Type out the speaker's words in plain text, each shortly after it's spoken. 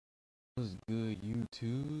What's good,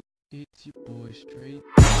 YouTube? It's your boy Straight.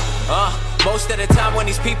 Most of the time when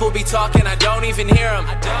these people be talking, I don't even hear them.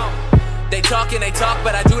 They talk and they talk,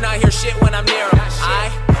 but I do not hear shit when I'm near them.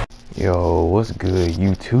 Yo, what's good,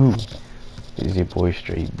 YouTube? It's your boy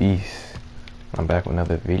Straight Beast. I'm back with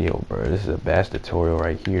another video, bro. This is a bass tutorial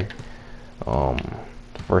right here.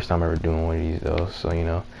 First time ever doing one of these though, so you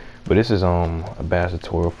know. But this is a bass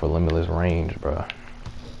tutorial for limitless range, bro.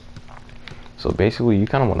 So basically, you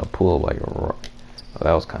kind of want to pull up like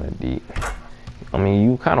that was kind of deep. I mean,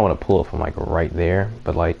 you kind of want to pull it from like right there,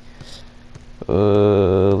 but like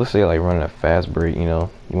let's say like running a fast break, you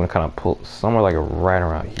know, you want to kind of pull somewhere like right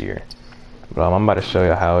around here. But I'm about to show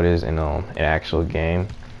you how it is in an actual game.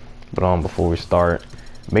 But before we start,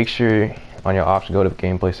 make sure on your option, go to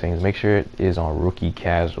gameplay settings, make sure it is on rookie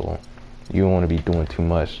casual. You don't want to be doing too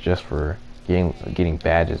much just for getting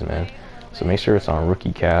badges, man. So make sure it's on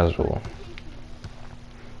rookie casual.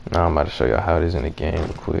 Now I'm about to show you how it is in the game real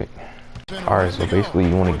quick. Alright, so basically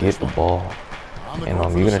you want to get the ball,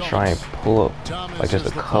 and you're gonna try and pull up like just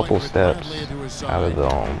a couple steps out of the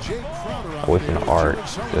away from the arc,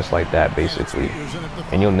 just like that basically.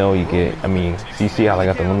 And you'll know you get, I mean, so you see how I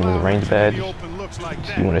got the limitless range badge?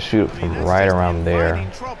 You want to shoot it from right around there.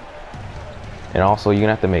 And also you're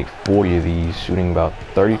gonna have to make 40 of these, shooting about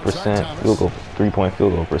 30% field goal, 3-point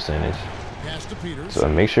field goal percentage. So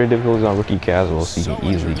make sure difficulty is on rookie casual so you can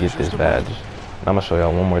easily get this badge. And I'm gonna show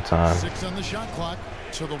y'all one more time.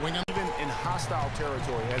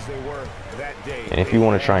 And if you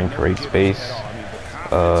want to try and create space,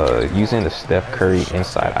 using the Steph Curry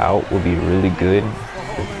inside out would be really good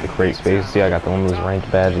to create space. See, I got the limitless range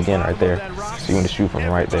badge again right there. So you want to shoot from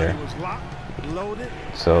right there.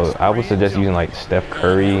 So I would suggest using like Steph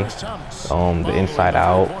Curry, the inside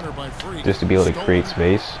out, just to be able to create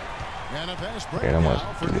space. Okay, I'm gonna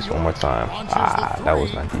do this one more time. That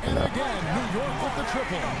was not deep enough.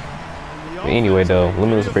 But anyway, though,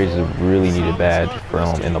 limitless range is a really needed badge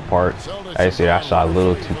from in the park. I said I shot a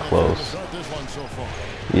little too close.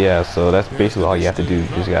 Yeah, so that's basically all you have to do. You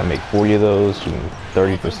just gotta make 40 of those, shooting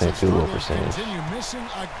 30% field goal percentage. I'm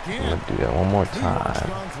gonna do that one more time.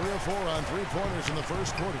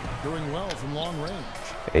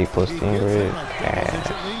 8+ team grade.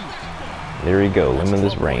 There we go,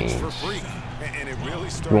 limitless range.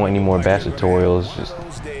 If you want any more bass tutorials, just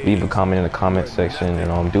leave a comment in the comment section,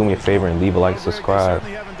 and do me a favor and leave a like, subscribe.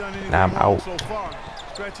 Now I'm out.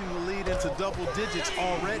 Stretching the lead into double digits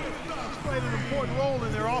already. He's played an important role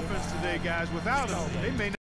in their offense today, guys. Without him, they may not